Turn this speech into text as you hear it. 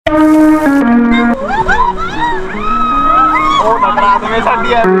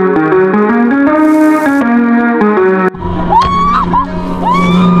है।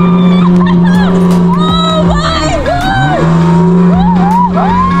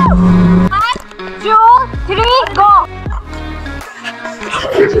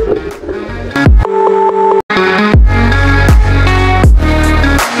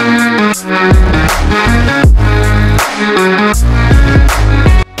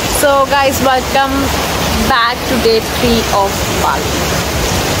 Guys, welcome back to day 3 of Bali.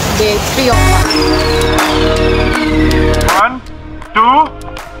 Day 3 of Bali. 1, 2,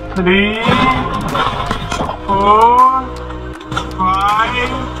 3, 4, 5,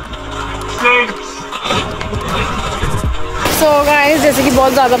 6. So guys, जैसे कि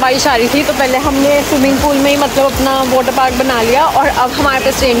बहुत ज़्यादा बारिश आ रही थी तो पहले हमने स्विमिंग पूल में ही मतलब अपना वाटर पार्क बना लिया, और अब हमारे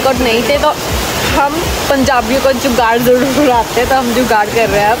पास रेनकोट नहीं थे तो हम पंजाबियों को जुगाड़ जरूर आते हैं, तो हम जुगाड़ कर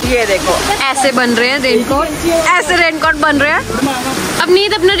रहे हैं। अब ये देखो ऐसे बन रहे हैं रेनकोट, ऐसे रेनकोट बन रहे हैं। अब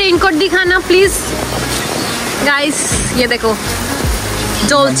नीत अपना रेनकोट दिखाना प्लीज गाइस। ये देखो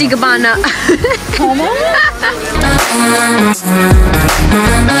डोल्ची गबाना।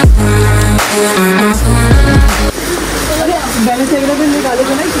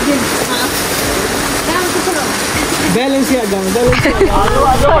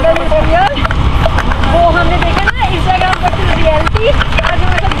 वो हमने देखा ना इंस्टाग्राम पर रियलिटी, आज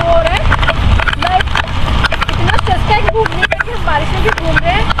हमारे साथ वो हो रहा है। लाइक इतना सस्ता है घूमने का कि हम बारिश में भी घूम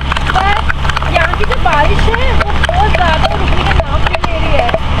रहे हैं, पर यहाँ की जो बारिश है वो बहुत ज़्यादा रुकने का नाम नहीं ले रही है।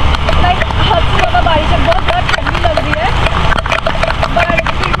 लाइक हद से ज़्यादा बारिश है, बहुत ज़्यादा ठंडी लग रही है, पर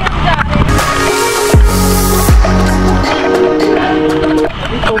फिर भी हम जा रहे हैं।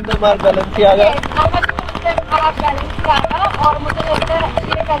 और मुझे लगता है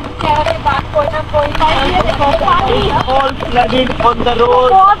ये के बाद कोई ना कोई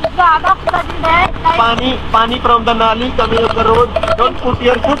बहुत ज़्यादा फ्लडेड है। पानी from the nali coming on the road. Don't put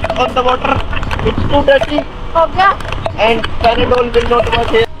your foot on the water. It's too dirty. हो गया। And Panadol will not work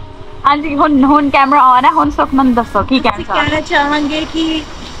here. हाँ जी, हुन कैमरा ऑन है। हुन सुखमन दसो की कहना चाहांगे कि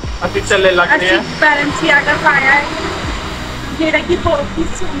ਅਸੀਂ ਚੱਲੇ ਲੱਗਦੇ ਆ। पेरेंट्स ही आकर पाया है ਜਿਹੜਾ ਕਿ ਬਹੁਤ ਹੀ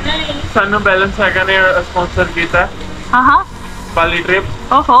ਸੁਣਨਾ ਹੈ। ਸਾਨੂੰ ਬੈਲੈਂਸ ਹੈਗਾ ਨੇ ਸਪਾਂਸਰ ਕੀਤਾ। हाँ बाली ट्रिप।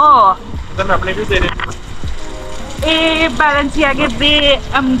 ओहो तो मैं अपने भी दे रही। ਇਹ ਬੈਲੈਂਸੀਆਗੇ ਦੇ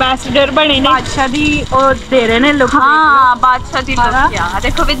ਐਮਬੈਸਡਰ ਬਣੇ ਨੇ, ਬਾਦਸ਼ਾਹ ਦੀ ਉਹ ਦੇ ਰਹੇ ਨੇ ਲੋਕ। हाँ बादशाह दी लुक यार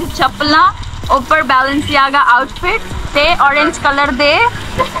देखो विद चप्पला ऊपर बैलेंसियागा आउटफिट ते ऑरेंज कलर दे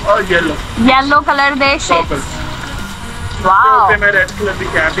और येलो कलर दे शर्ट्स। वाओ मैं रेड कलर की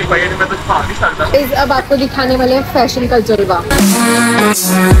कैप भी पाई है, मैं तो खा नहीं सकता। अब आपको दिखाने वाले हैं फैशन का जलवा।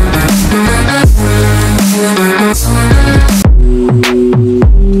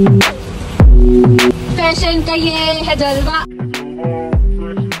 फैशन का ये है जलवा।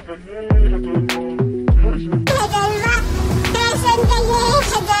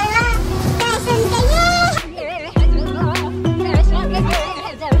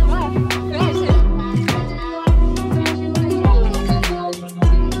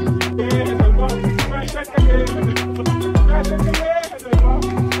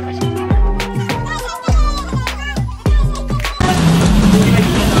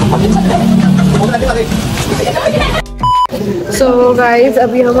 सो गाइज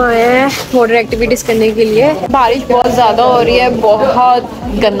अभी हम आए हैं वाटर एक्टिविटीज़ करने के लिए। बारिश बहुत ज़्यादा हो रही है, बहुत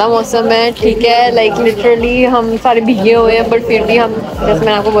गंदा मौसम है, ठीक है। लाइक लिटरली हम सारे भीगे हुए हैं, बट फिर भी हम जैसे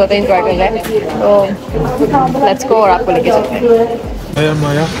मैंने आपको बोला था इंजॉय कर रहे हैं। तो लेट्स गो और आपको लेके चलते हैं।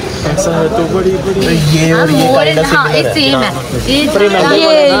 माया ऐसा है तो बड़ी बड़ी ये और ये हाँ ये सेम है ये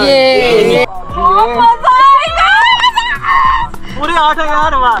पूरे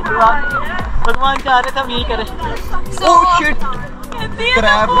 8000 भगवान चाह रहे थे हम यही करें। So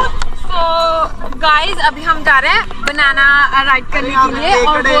गाइज अभी हम जा रहे हैं बनाना राइड करने के लिए,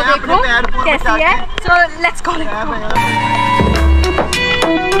 और वो देखो कैसी है। So let's go.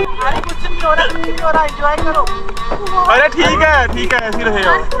 एंजॉय करो। अरे ठीक है ऐसे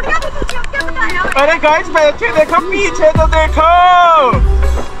रहेगा। अरे गाइस पीछे देखो, पीछे तो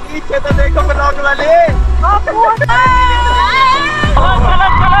देखो ब्लॉग वाले।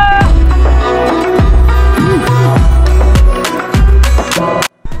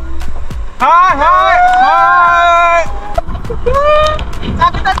 हाय हाय हाय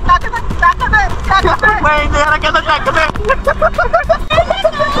मैं तेरा कैसे चेक दे।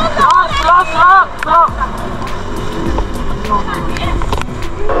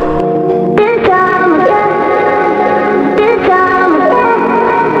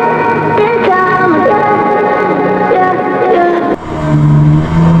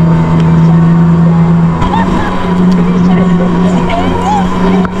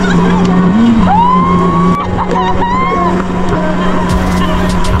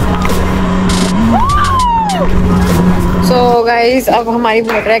 गाइज अब हमारी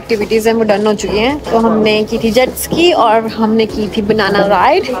वाटर एक्टिविटीज़ हैं वो डन हो चुकी हैं। तो हमने की थी जेट स्की और हमने की थी बनाना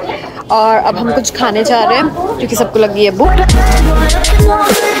राइड और अब हम कुछ खाने जा रहे हैं क्योंकि सबको लगी है भूख।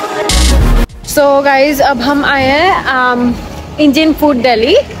 सो गाइज अब हम आए हैं Indian food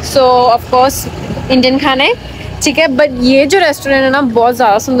Delhi. So of course Indian खाने ठीक है, बट ये जो रेस्टोरेंट है ना बहुत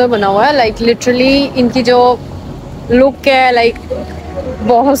ज़्यादा सुंदर बना हुआ है। लाइक लिटरली इनकी जो लुक है लाइक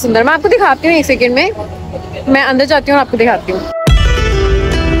बहुत सुंदर। मैं आपको दिखाती हूँ एक सेकेंड में, मैं अंदर जाती हूँ और आपको दिखाती हूँ।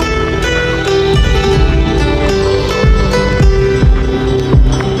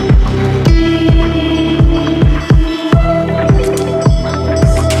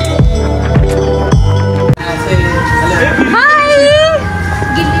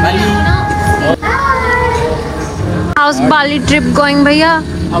 हाउस बाली ट्रिप गोइंग भैया।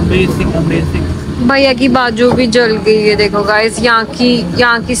 Amazing amazing. भैया की बाजू भी जल गई है, देखो गाइस। यहाँ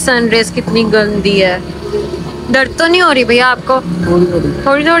की सनरेज कितनी गंदी है। दर्द तो नहीं हो रही भैया आपको?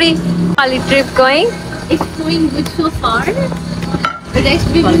 थोड़ी थोड़ी। बाली trip going. It's going good so far. The next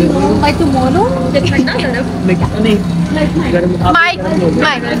week will go by tomorrow. Mike.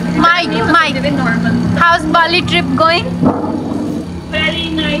 How's Bali trip going? Very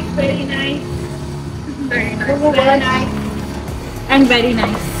nice, very nice. Very nice, very nice. And very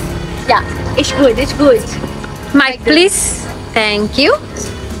nice. Yeah, it's good. It's good. Mike, please. Thank you.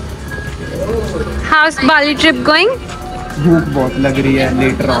 How's Bali trip going? भूख बहुत लग रही है।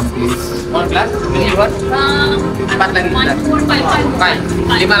 Later on please.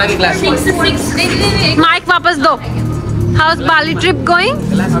 Mike वापस दो। How's Bali trip going?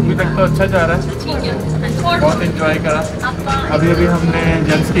 अभी तक तो अच्छा जा रहा है, बहुत एंजॉय करा। अभी हमने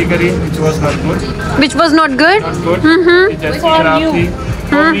जेट स्की करी which was not good. Which was not good? Not good. Jet ski खराब थी।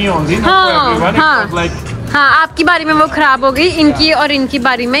 नहीं होगी ना everyone. It was like हाँ आपकी बारी में वो खराब हो गई, इनकी और इनकी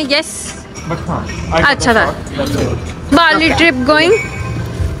बारी में यस। but हाँ अच्छा था। बाली trip going.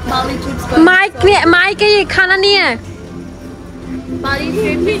 Bali trip's going. Mic ये खाना नहीं है। Bali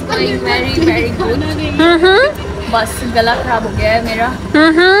trip is going very very good. बस गला खराब हो गया है मेरा।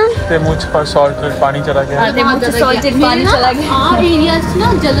 ते मुझ पर सॉल्टेड पानी चला गया। आधे मुझे सॉल्टेड पानी चला गया। हाँ एरियाज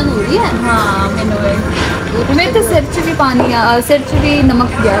ना जलन हो रही है। हाँ मेरे तो सिर से भी पानी सिर से भी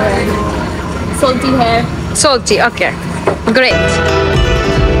नमक गया है। सॉल्टी है। Salty, okay, great.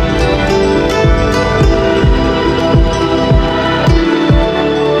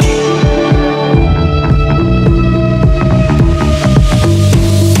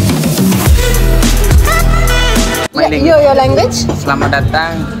 Your language? Selamat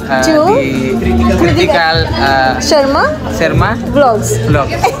datang To? di Critical Sharma Vlog.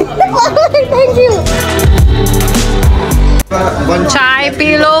 Vlogs. Thank you. चाय पी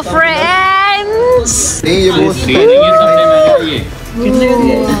लो फ्रेंड्स।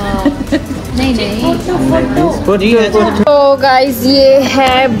 तो गाइस ये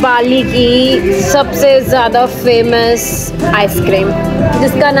है बाली की सबसे ज़्यादा फेमस आइसक्रीम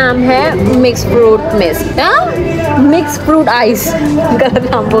जिसका नाम है mix fruit mist. Mix fruit ice,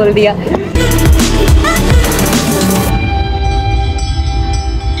 गलत नाम बोल दिया।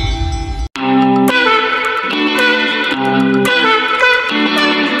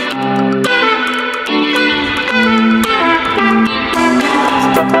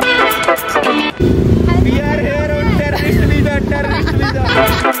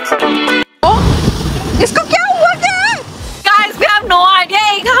 इसको क्या हुआ क्या है? Guys, we have no idea।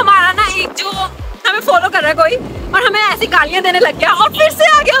 एक हमारा ना एक जो हमें फॉलो कर रहा है कोई और हमें ऐसी गालियां देने लग गया और फिर से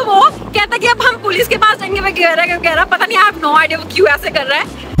आ गया वो कहता कि अब हम पुलिस के पास जाएंगे वगैरह पता नहीं। I have no idea वो क्यों ऐसे कर रहा है।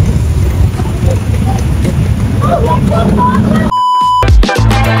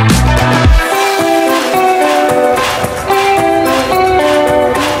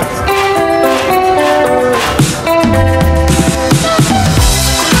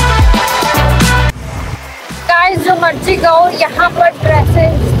 जो मर्जी कहो यहाँ पर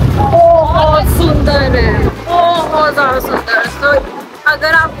ड्रेसेस बहुत सुंदर है, बहुत ज़्यादा सुंदर है। तो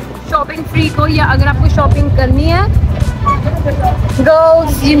अगर आप शॉपिंग फ्रीक हो या अगर आपको शॉपिंग करनी है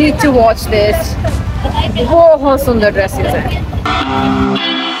girls you need to watch this. बहुत सुंदर ड्रेसेस हैं।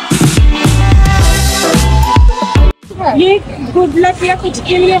 ये गुड लक या कुछ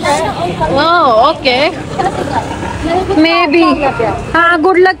के लिए है। ओके मे बी हाँ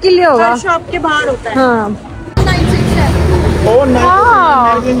गुड लक के लिए होगा। शॉप के बाहर होता है। हाँ Oh,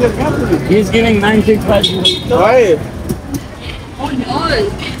 Wow. He's giving 965. Why?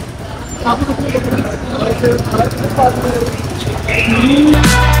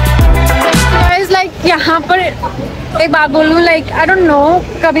 Like यहाँ पर एक बात बोलूँ, लाइक आई डोंट नो,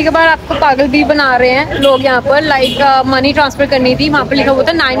 कभी कभार आपको पागल भी बना रहे हैं लोग यहाँ पर। लाइक मनी ट्रांसफर करनी थी, वहाँ पर लिखा हुआ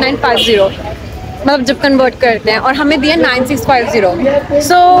था 9950। मतलब जब कन्वर्ट करते हैं, और हमें दिया 9650।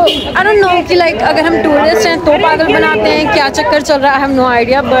 सो आई डोंट नो कि लाइक अगर हम टूरिस्ट हैं तो पागल बनाते हैं, क्या चक्कर चल रहा है, I have no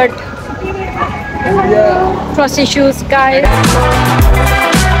idea, but trust issues guys.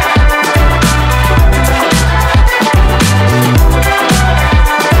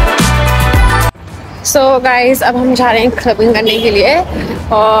 So guys अब हम जा रहे हैं क्लबिंग करने के लिए,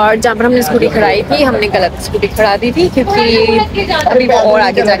 और जहाँ पर हमने स्कूटी खड़ाई थी हमने गलत स्कूटी खड़ा दी थी, क्योंकि अभी वो और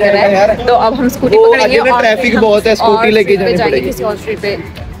आगे जाकर है, तो अब हम स्कूटी पकड़ेंगे और ट्रैफिक बहुत है, स्कूटी लेके जानी पड़ेगी किसी और स्ट्रीट पे।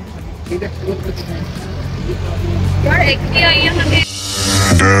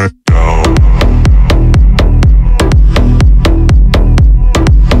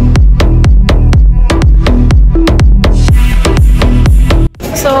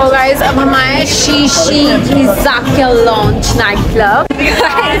 So guys, अब हम आए शीशी की लॉन्च नाइट क्लब।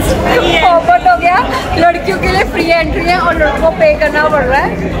 ऑफर हो गया, लड़कियों के लिए फ्री एंट्री है और लड़कों को पे करना पड़ रहा है।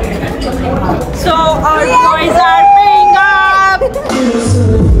 So our boys are paying up.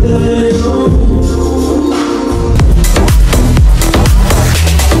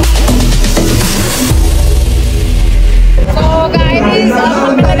 So guys, अब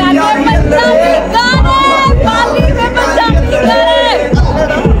हम लगाते हैं पंजाबी गाने, बाली में पंजाबी गाने।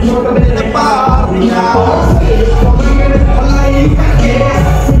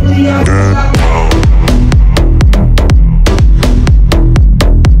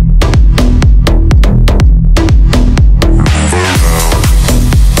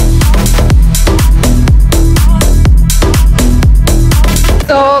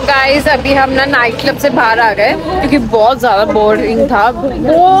 गाइस अभी हम ना नाइट क्लब से बाहर आ गए, क्योंकि बहुत ज़्यादा बोरिंग था,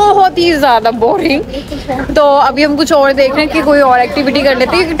 बहुत ही ज़्यादा बोरिंग। तो अभी हम कुछ और देख रहे हैं कि कोई और एक्टिविटी कर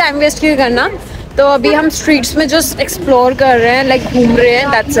लेते हैं, क्योंकि टाइम वेस्ट क्यों करना। तो अभी हम स्ट्रीट्स में जस्ट एक्सप्लोर कर रहे हैं, लाइक घूम रहे हैं,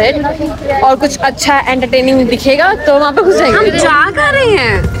 दैट्स इट। और कुछ अच्छा एंटरटेनिंग दिखेगा तो वहाँ पे घुस जाएंगे। हम क्या कर रहे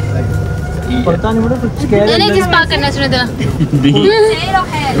हैं पता नहीं, कुछ कह रहे हैं। किस पार्क करना सुना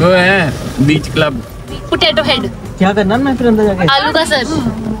वो है बीच क्लब। पोटैटो हेड क्या करना मैं फिर अंदर जाके? आलू का सर।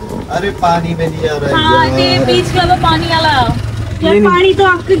 अरे पानी में नहीं आ रहा है। हाँ ये बीच क्लब पानी वाला यार, पानी तो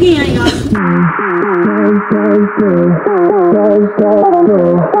आपके गया यार।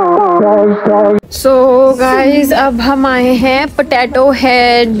 सो गाइस अब हम आए हैं पोटैटो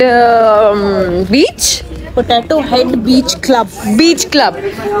हेड बीच, पोटैटो हेड बीच क्लब।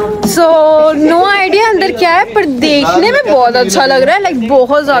 सो नो आइडिया अंदर क्या है, पर देखने में बहुत अच्छा लग रहा है, लाइक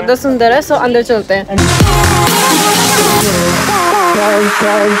बहुत ज्यादा सुंदर है। सो अंदर चलते हैं।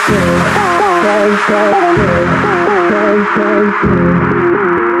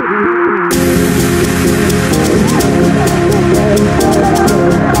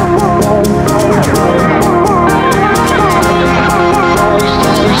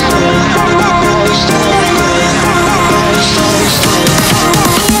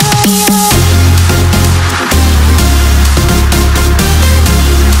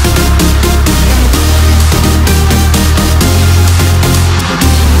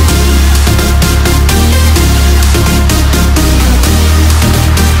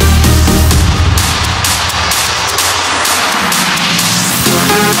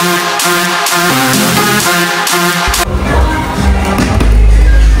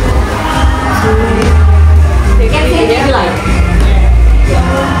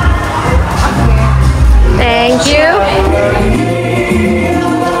 Thank you.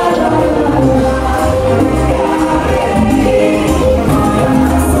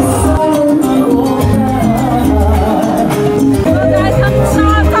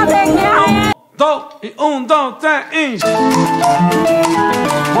 Un, dos, tres,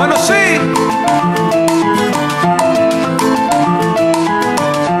 bueno, sí.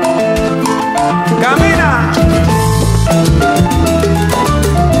 Camina.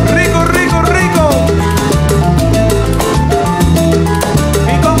 Rico, rico, rico.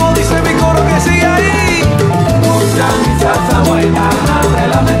 Y como dice mi coro que sigue ahí. Escucha mi salsa buena, abre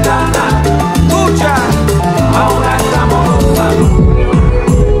la ventana. Escucha, ahora estamos gozando.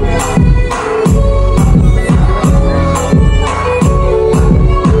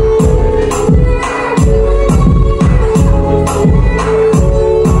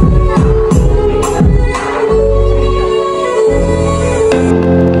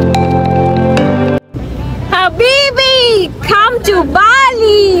 Come to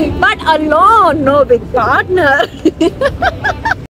Bali, but alone, no with partner.